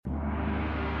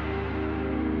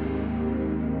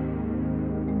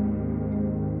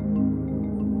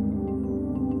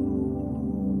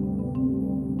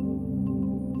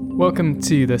Welcome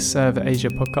to the Serve Asia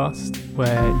podcast,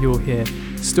 where you'll hear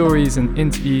stories and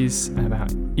interviews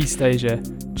about East Asia,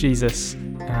 Jesus,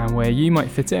 and where you might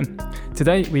fit in.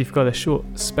 Today, we've got a short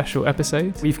special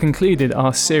episode. We've concluded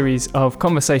our series of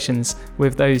conversations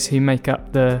with those who make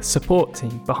up the support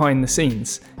team behind the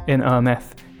scenes in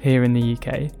OMF here in the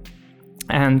UK.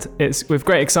 And it's with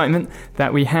great excitement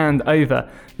that we hand over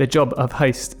the job of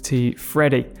host to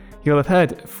Freddie. You'll have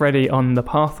heard Freddie on the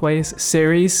Pathways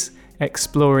series,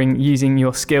 exploring using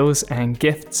your skills and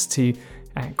gifts to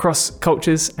cross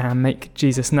cultures and make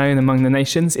Jesus known among the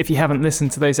nations. If you haven't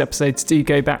listened to those episodes, do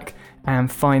go back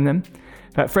and find them.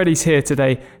 But Freddie's here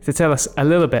today to tell us a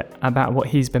little bit about what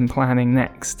he's been planning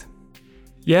next.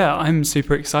 Yeah, I'm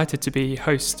super excited to be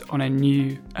host on a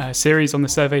new series on the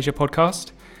Serve Asia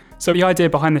podcast. So the idea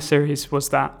behind the series was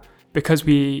that because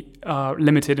we are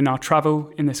limited in our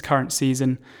travel in this current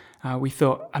season, we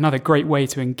thought another great way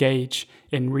to engage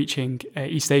in reaching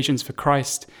East Asians for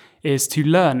Christ is to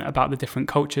learn about the different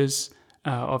cultures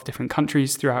of different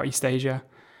countries throughout East Asia.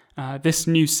 This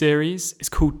new series is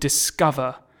called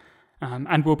Discover,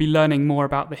 and we'll be learning more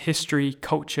about the history,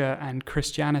 culture, and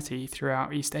Christianity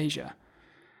throughout East Asia,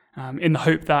 in the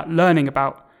hope that learning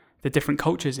about the different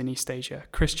cultures in East Asia,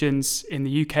 Christians in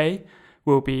the UK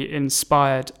will be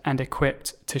inspired and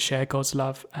equipped to share God's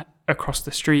love across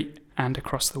the street and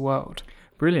across the world.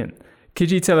 Brilliant. Could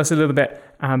you tell us a little bit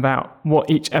about what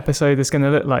each episode is going to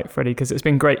look like, Freddie? Because it's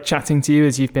been great chatting to you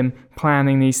as you've been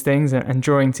planning these things and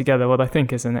drawing together what I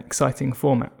think is an exciting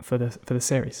format for the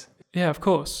series. Yeah, of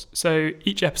course. So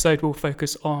each episode will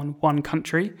focus on one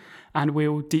country and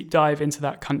we'll deep dive into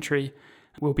that country.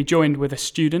 We'll be joined with a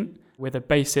student with a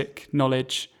basic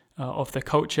knowledge of the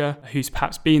culture who's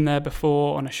perhaps been there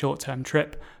before on a short-term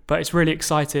trip, but is really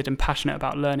excited and passionate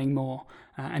about learning more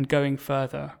and going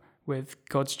further with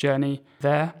God's journey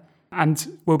there.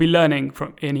 And we'll be learning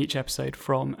in each episode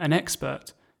from an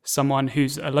expert, someone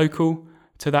who's a local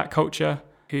to that culture,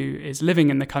 who is living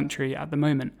in the country at the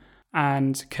moment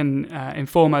and can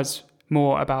inform us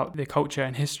more about the culture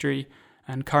and history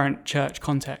and current church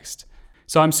context.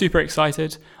 So I'm super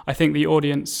excited. I think the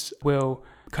audience will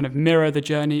kind of mirror the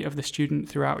journey of the student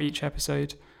throughout each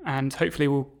episode, and hopefully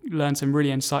we'll learn some really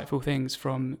insightful things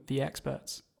from the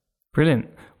experts. Brilliant.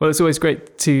 Well, it's always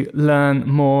great to learn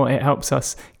more. It helps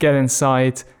us get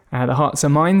inside the hearts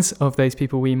and minds of those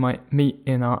people we might meet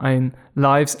in our own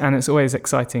lives. And it's always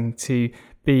exciting to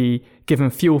be given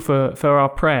fuel for our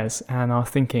prayers and our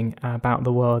thinking about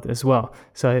the world as well.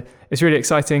 So it's really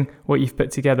exciting what you've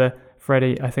put together,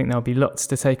 Freddie. I think there'll be lots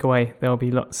to take away. There'll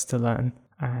be lots to learn.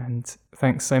 And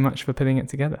thanks so much for putting it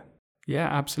together. Yeah,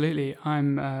 absolutely.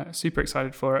 I'm super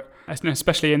excited for it,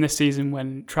 especially in this season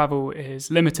when travel is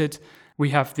limited.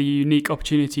 We have the unique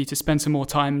opportunity to spend some more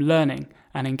time learning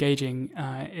and engaging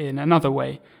in another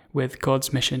way with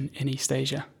God's mission in East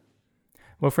Asia.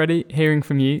 Well, Freddie, hearing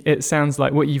from you, it sounds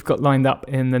like what you've got lined up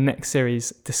in the next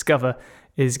series, Discover,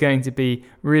 is going to be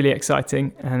really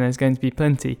exciting, and there's going to be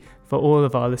plenty for all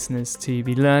of our listeners to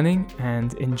be learning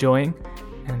and enjoying.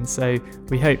 And so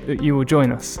we hope that you will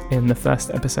join us in the first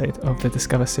episode of the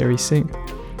Discover series soon.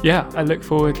 Yeah, I look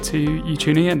forward to you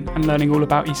tuning in and learning all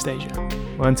about East Asia.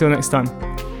 Well, until next time,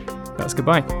 that's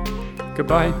goodbye.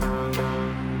 Goodbye.